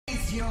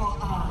Raise your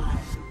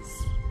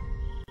eyes.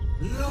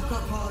 Look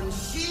upon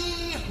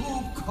she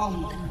who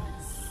conquers.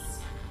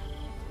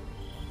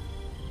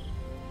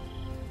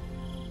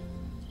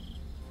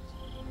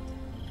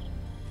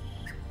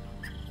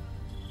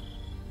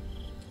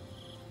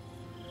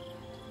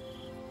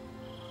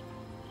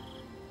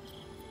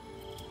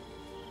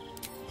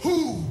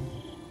 Who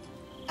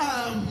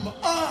am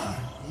I?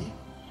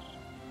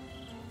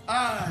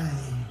 I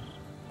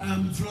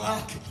am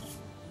Vlaakith,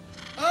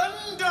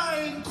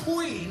 undying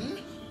queen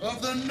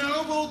of the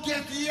noble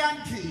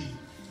Githyanki,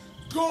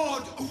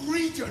 god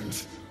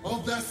regent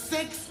of the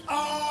 6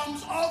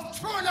 arms of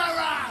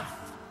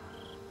Tunarath.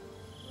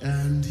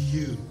 And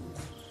you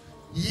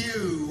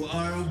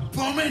are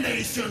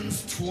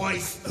abominations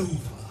twice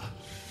over.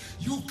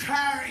 You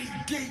carry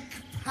geek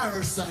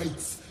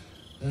parasites,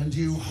 and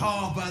you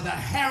harbor the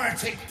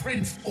heretic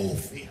Prince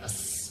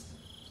Orpheus.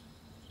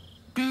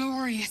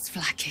 Glorious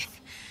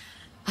Vlaakith,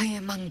 I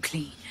am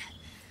unclean.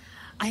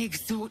 I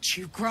exhort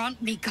you,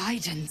 grant me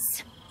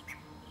guidance.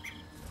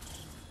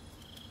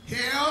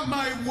 Hear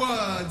my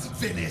words,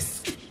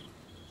 Vinisk.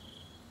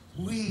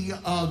 We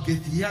are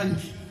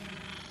Githyanki.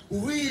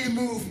 We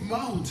move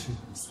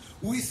mountains.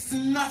 We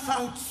snuff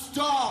out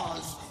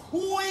stars.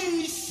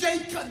 We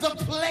shake the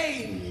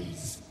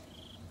plains.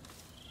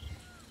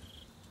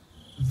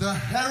 The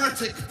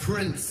heretic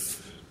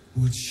prince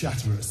would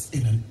shatter us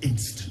in an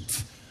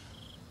instant.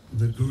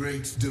 The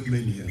great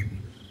dominion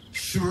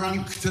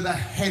shrunk to the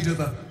head of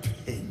a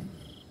pin.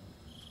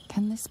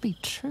 Can this be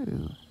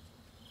true?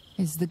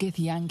 Is the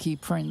Githyanki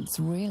prince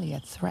really a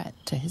threat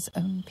to his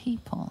own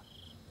people?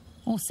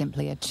 Or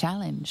simply a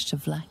challenge to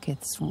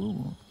Vlaakith's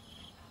rule?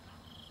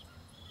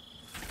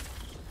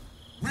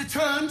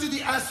 Return to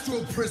the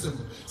astral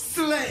prism.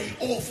 Slay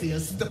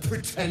Orpheus the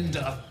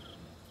pretender.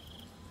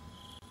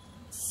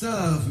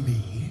 Serve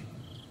me,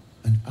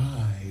 and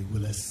I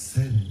will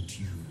ascend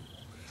you.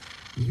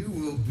 You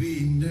will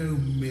be no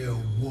mere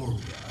warrior,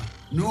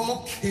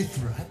 nor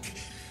Kithrak.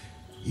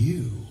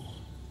 You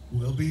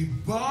will be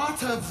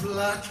Bahtt of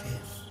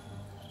Vlaakith,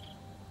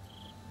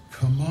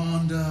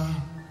 commander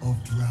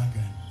of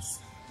dragons,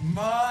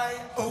 my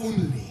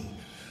only,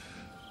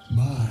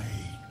 my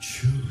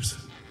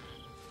chosen.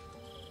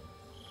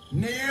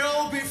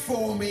 Kneel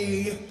before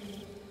me,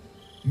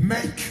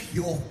 make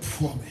your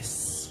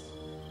promise.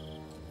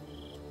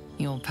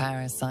 Your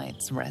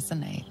parasites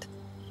resonate.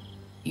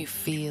 You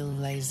feel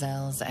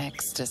Lae'zel's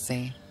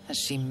ecstasy as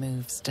she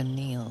moves to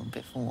kneel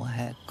before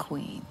her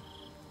queen.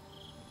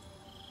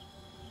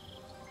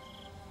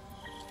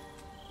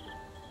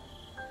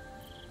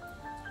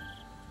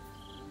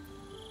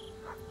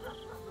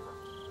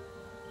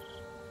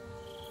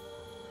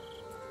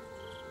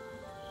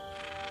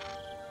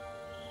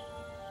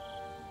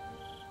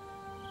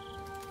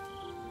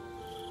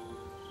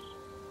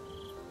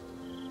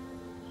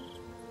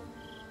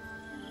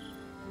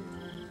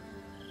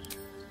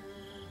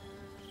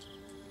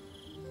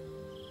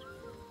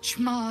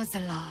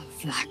 Shmarzallah,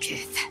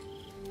 Vlaakith.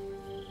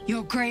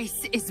 Your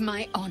grace is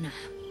my honor.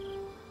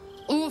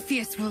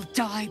 Orpheus will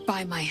die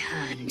by my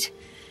hand,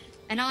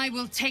 and I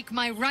will take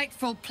my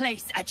rightful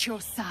place at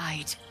your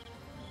side.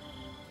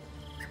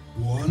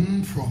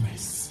 One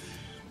promise.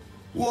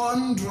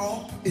 One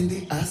drop in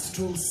the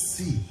astral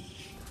sea.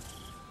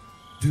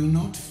 Do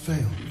not fail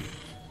me,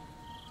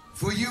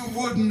 for you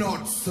would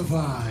not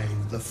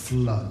survive the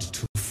flood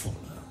to